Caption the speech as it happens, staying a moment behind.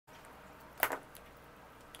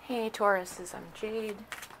Hey Taurus, I'm Jade.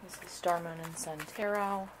 This is Star, Moon, and Sun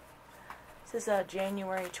Tarot. This is a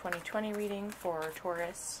January 2020 reading for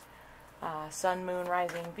Taurus. Sun, Moon,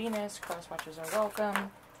 Rising, Venus. Cross watchers are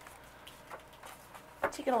welcome.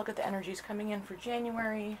 Taking a look at the energies coming in for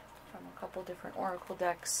January from a couple different oracle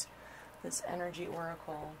decks. This energy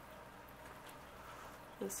oracle,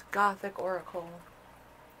 this gothic oracle,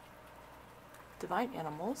 divine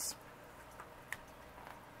animals,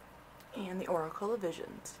 and the Oracle of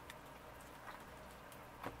Visions.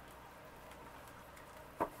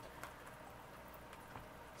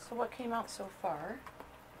 So what came out so far?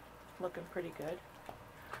 Looking pretty good.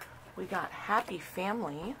 We got Happy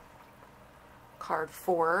Family, card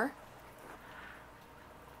 4.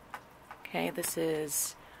 Okay, this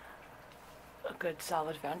is a good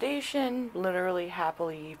solid foundation, literally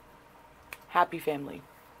happy family.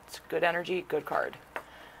 It's good energy, good card.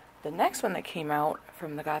 The next one that came out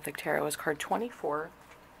from the Gothic Tarot is card 24.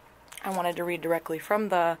 I wanted to read directly from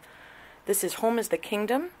this is Home is the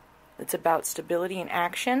Kingdom. It's about stability and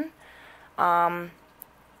action. And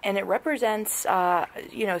it represents,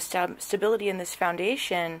 stability in this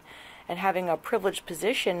foundation and having a privileged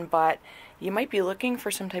position, but you might be looking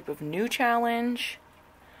for some type of new challenge.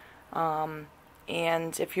 And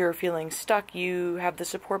if you're feeling stuck, you have the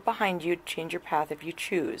support behind you to change your path if you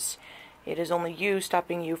choose. It is only you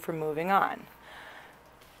stopping you from moving on.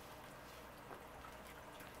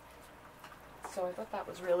 So I thought that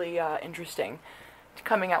was really interesting,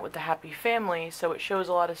 coming out with the Happy Family. So it shows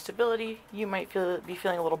a lot of stability. You might be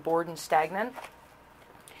feeling a little bored and stagnant.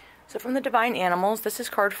 So from the Divine Animals, this is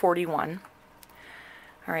card 41.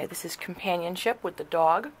 All right, this is companionship with the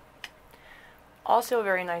dog. Also a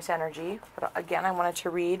very nice energy. But again, I wanted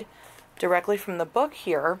to read directly from the book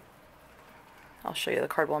here. I'll show you the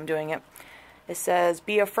card while I'm doing it. It says,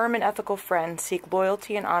 be a firm and ethical friend. Seek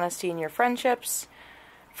loyalty and honesty in your friendships.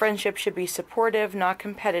 Friendship should be supportive, not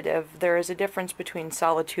competitive. There is a difference between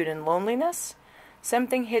solitude and loneliness.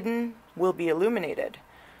 Something hidden will be illuminated.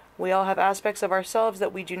 We all have aspects of ourselves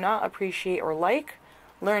that we do not appreciate or like.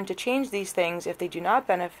 Learn to change these things if they do not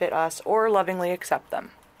benefit us, or lovingly accept them.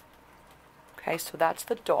 Okay, so that's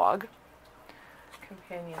the dog.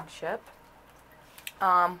 Companionship.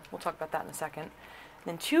 We'll talk about that in a second.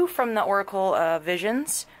 Then 2 from the Oracle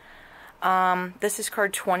Visions. This is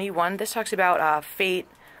card 21. This talks about fate,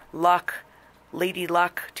 luck, lady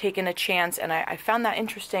luck, taking a chance. And I found that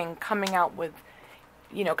interesting coming out with,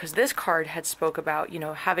 because this card had spoke about,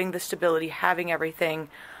 having the stability, having everything,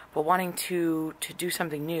 but wanting to do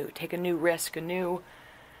something new, take a new risk, a new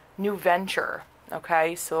venture.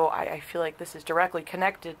 Okay, so I feel like this is directly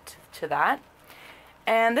connected to that.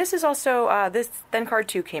 And this is also, then card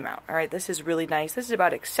 2 came out. All right, this is really nice. This is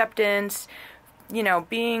about acceptance,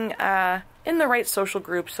 being in the right social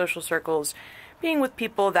groups, social circles, being with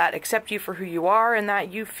people that accept you for who you are and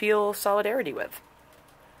that you feel solidarity with.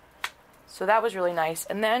 So that was really nice.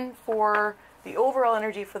 And then for the overall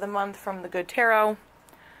energy for the month from the Good Tarot,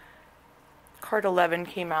 card 11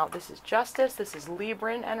 came out. This is Justice. This is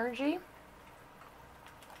Libran energy.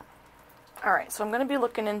 All right, so I'm going to be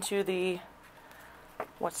looking into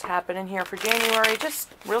what's happening here for January.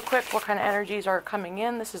 Just real quick, what kind of energies are coming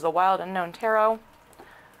in. This is the Wild Unknown Tarot.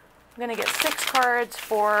 I'm going to get 6 cards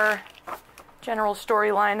for general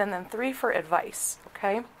storyline and then 3 for advice,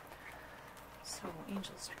 okay? So,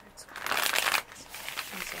 Angel Spirits,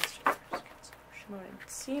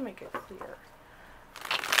 see, make it clear.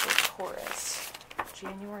 For Taurus,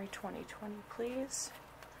 January 2020, please.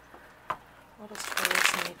 What does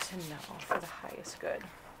Taurus need to know for the highest good?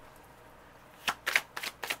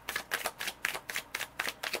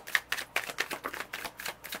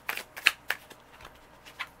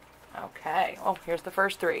 Okay, oh, here's the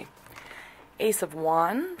first 3. Ace of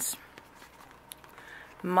Wands,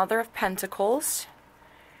 Mother of Pentacles,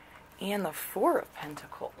 and the 4 of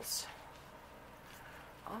Pentacles.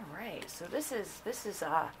 All right, so this is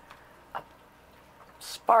a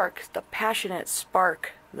spark, the passionate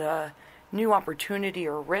spark, the new opportunity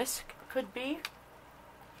or risk could be.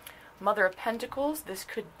 Mother of Pentacles, this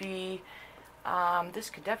could be, this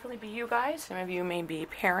could definitely be you guys. Some of you may be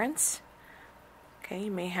parents. Okay,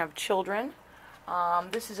 you may have children.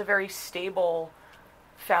 This is a very stable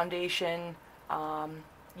foundation,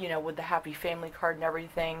 with the Happy Family card and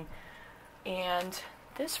everything. And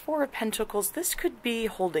this 4 of Pentacles, this could be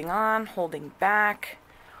holding on, holding back,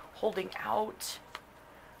 holding out.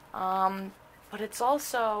 But it's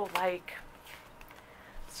also like,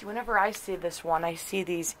 see, whenever I see this one, I see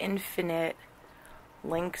these infinite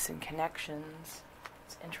links and connections.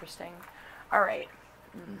 It's interesting. All right.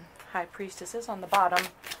 High Priestesses on the bottom.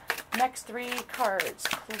 Next 3 cards,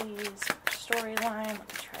 please. Storyline. Let me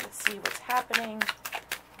try Let's see what's happening.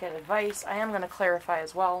 Get advice. I am going to clarify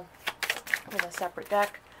as well with a separate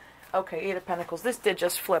deck. Okay, Eight of Pentacles. This did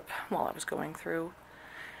just flip while I was going through.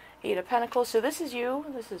 Eight of Pentacles. So this is you.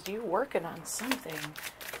 This is you working on something.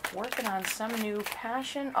 Working on some new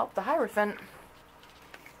passion. Oh, the Hierophant.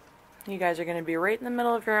 You guys are going to be right in the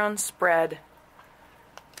middle of your own spread.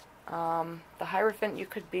 The Hierophant, you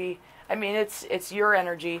could be... I mean, it's your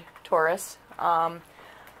energy, Taurus.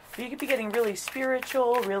 You could be getting really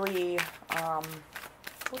spiritual, really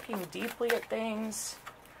looking deeply at things.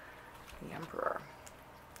 The Emperor.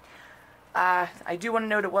 I do want to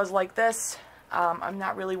note it was like this. I'm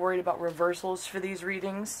not really worried about reversals for these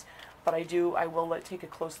readings, but I will take a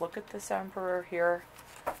close look at this Emperor here.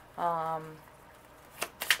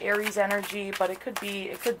 Aries energy, but it could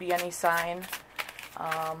be any sign.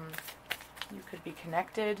 You could be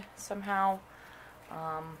connected somehow.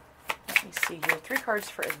 Let me see here. 3 cards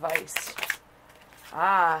for advice.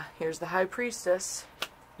 Here's the High Priestess.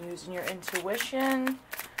 Using your intuition.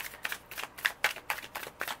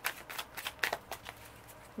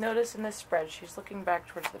 Notice in this spread, she's looking back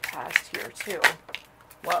towards the past here, too.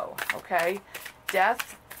 Whoa, okay.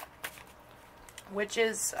 Death, which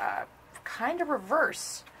is kind of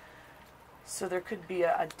reverse. So there could be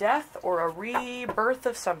a death or a rebirth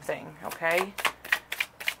of something, okay?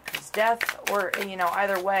 Because death, or, you know,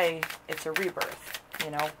 either way, it's a rebirth.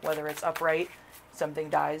 You know, whether it's upright, something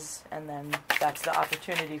dies, and then that's the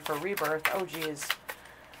opportunity for rebirth. Oh, geez.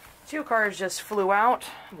 2 cards just flew out.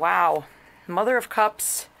 Wow. Mother of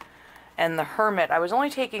Cups and the Hermit. I was only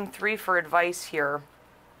taking 3 for advice here,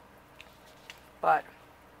 but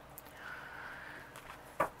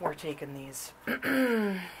we're taking these.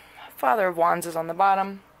 Father of Wands is on the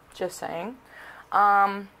bottom, just saying.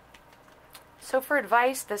 So for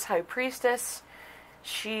advice, this High Priestess,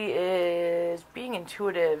 she is being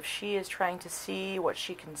intuitive. She is trying to see what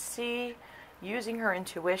she can see, using her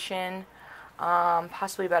intuition,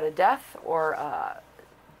 possibly about a death or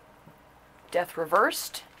death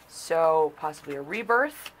reversed, so possibly a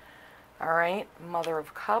rebirth. All right, Mother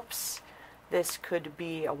of Cups. This could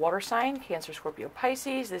be a water sign, Cancer, Scorpio,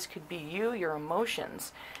 Pisces. This could be you, your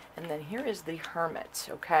emotions. And then here is the Hermit,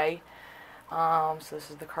 okay? So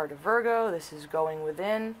this is the card of Virgo. This is going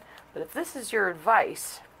within. But if this is your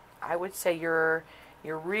advice, I would say you're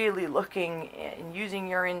really looking and using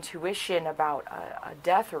your intuition about a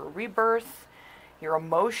death or a rebirth, your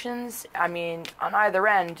emotions. I mean, on either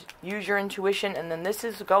end, use your intuition, and then this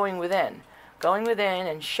is going within. Going within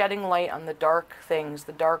and shedding light on the dark things,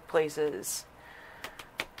 the dark places.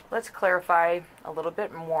 Let's clarify a little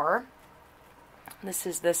bit more. This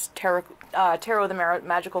is this Tarot of the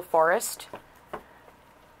Magical Forest.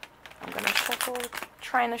 I'm going to shuffle,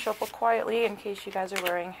 trying to shuffle quietly in case you guys are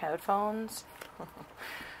wearing headphones.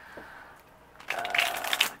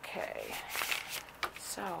 Okay.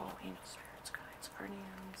 So, angels, spirits, guides,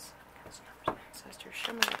 guardians, ancestors,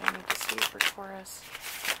 show me what I need to see for Taurus.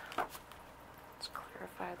 Let's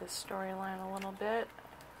clarify this storyline a little bit.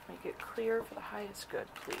 Make it clear for the highest good,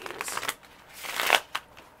 please.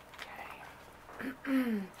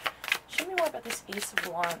 Okay. Show me more about this Ace of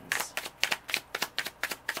Wands.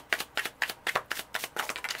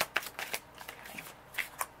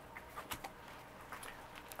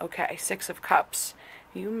 Okay, Six of Cups.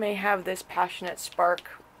 You may have this passionate spark,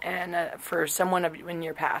 and for someone in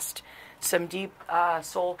your past, some deep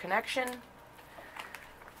soul connection.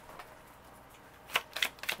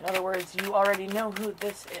 In other words, you already know who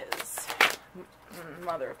this is.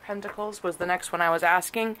 Mother of Pentacles was the next one I was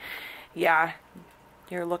asking. Yeah,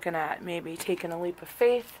 you're looking at maybe taking a leap of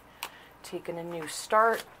faith, taking a new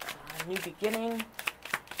start, a new beginning.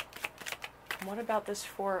 What about this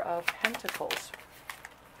Four of Pentacles?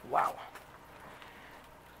 Wow.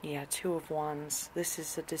 Yeah, Two of Wands. This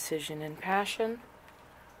is a decision in passion.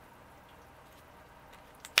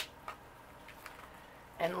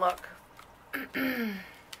 And look, this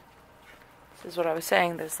is what I was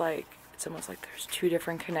saying. There's like, it's almost like there's 2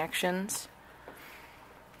 different connections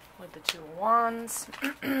with the Two of Wands.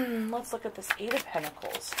 Let's look at this Eight of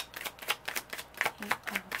Pentacles. Eight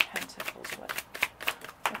of Pentacles.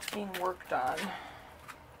 What's being worked on?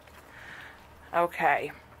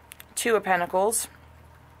 Okay. Two of Pentacles.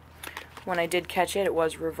 When I did catch it, it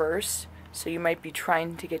was reverse. So you might be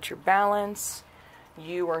trying to get your balance.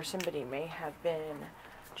 You or somebody may have been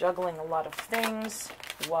juggling a lot of things.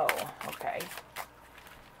 Whoa, okay.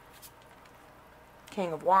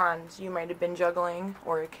 King of Wands, you might have been juggling,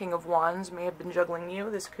 or a King of Wands may have been juggling you.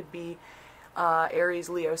 This could be Aries,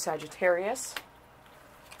 Leo, Sagittarius.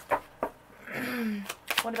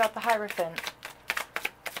 What about the Hierophant?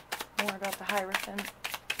 More about the Hierophant.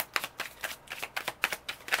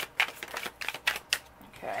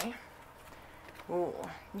 Ooh,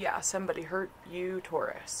 yeah, somebody hurt you,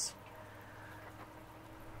 Taurus.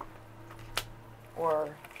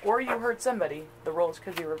 Or you hurt somebody. The roles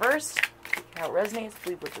could be reversed. How it resonates,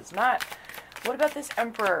 believe what does not. What about this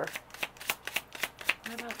Emperor?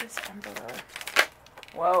 What about this Emperor?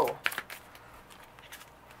 Whoa.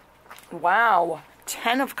 Wow.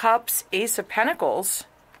 10 of Cups, Ace of Pentacles.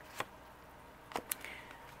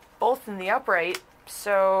 Both in the upright.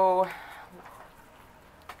 So,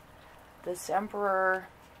 this Emperor...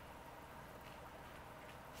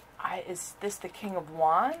 is this the King of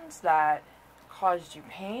Wands that caused you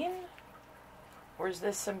pain? Or is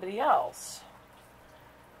this somebody else?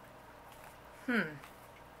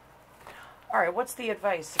 Alright, what's the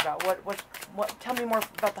advice about what tell me more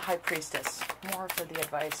about the High Priestess. More for the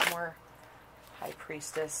advice, more High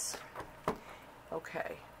Priestess.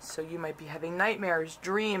 Okay, so you might be having nightmares,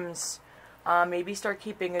 dreams. Maybe start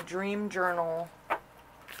keeping a dream journal.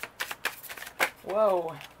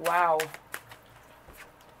 Whoa, wow.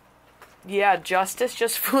 Yeah, Justice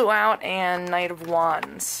just flew out and Knight of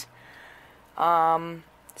Wands.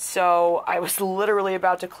 So I was literally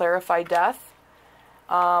about to clarify death.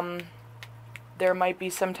 There might be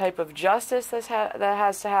some type of justice that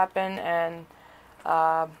has to happen, and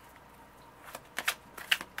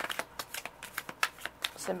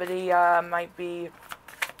somebody might be,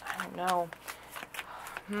 I don't know,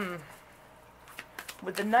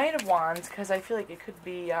 with the Knight of Wands, because I feel like it could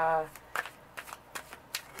be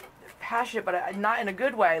passionate, but not in a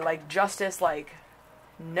good way, like justice, like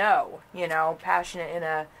no, you know, passionate in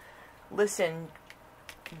a listen,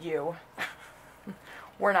 you,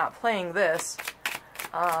 we're not playing this,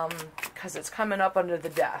 because it's coming up under the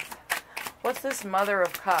death. What's this Mother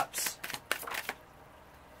of Cups?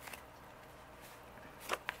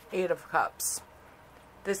 8 of Cups.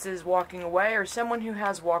 This is walking away, or someone who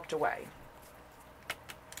has walked away.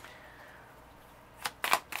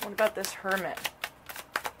 What about this Hermit?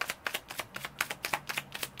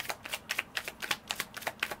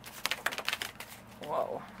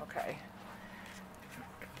 Whoa, okay.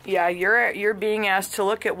 Yeah, you're being asked to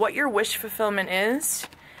look at what your wish fulfillment is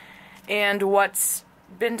and what's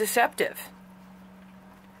been deceptive.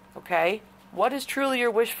 Okay? What is truly your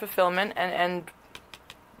wish fulfillment, and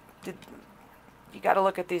you got to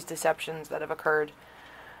look at these deceptions that have occurred.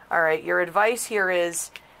 All right, your advice here is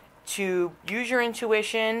to use your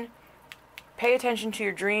intuition, pay attention to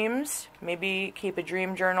your dreams, maybe keep a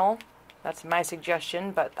dream journal. That's my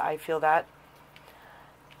suggestion, but I feel that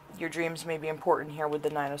your dreams may be important here with the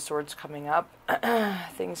Nine of Swords coming up.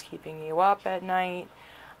 Things keeping you up at night.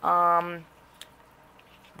 The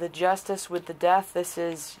Justice with the Death, this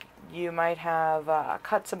is, you might have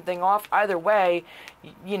cut something off. Either way,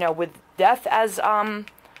 you know, with Death as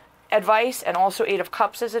advice and also 8 of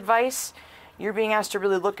Cups as advice, you're being asked to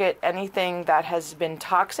really look at anything that has been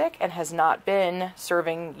toxic and has not been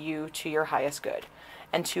serving you to your highest good,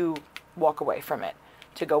 and to walk away from it.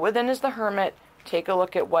 To go within as the Hermit. Take a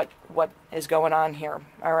look at what is going on here,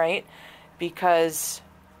 all right? Because,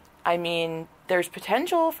 I mean, there's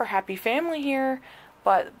potential for happy family here,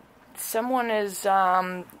 but someone is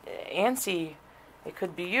antsy. It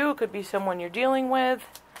could be you, it could be someone you're dealing with.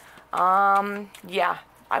 Yeah,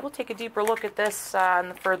 I will take a deeper look at this in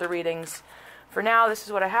the further readings. For now, this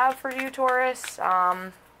is what I have for you, Taurus. I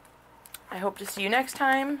hope to see you next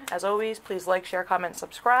time. As always, please like, share, comment,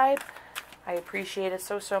 subscribe. I appreciate it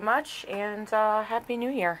so much, and Happy New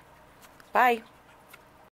Year. Bye.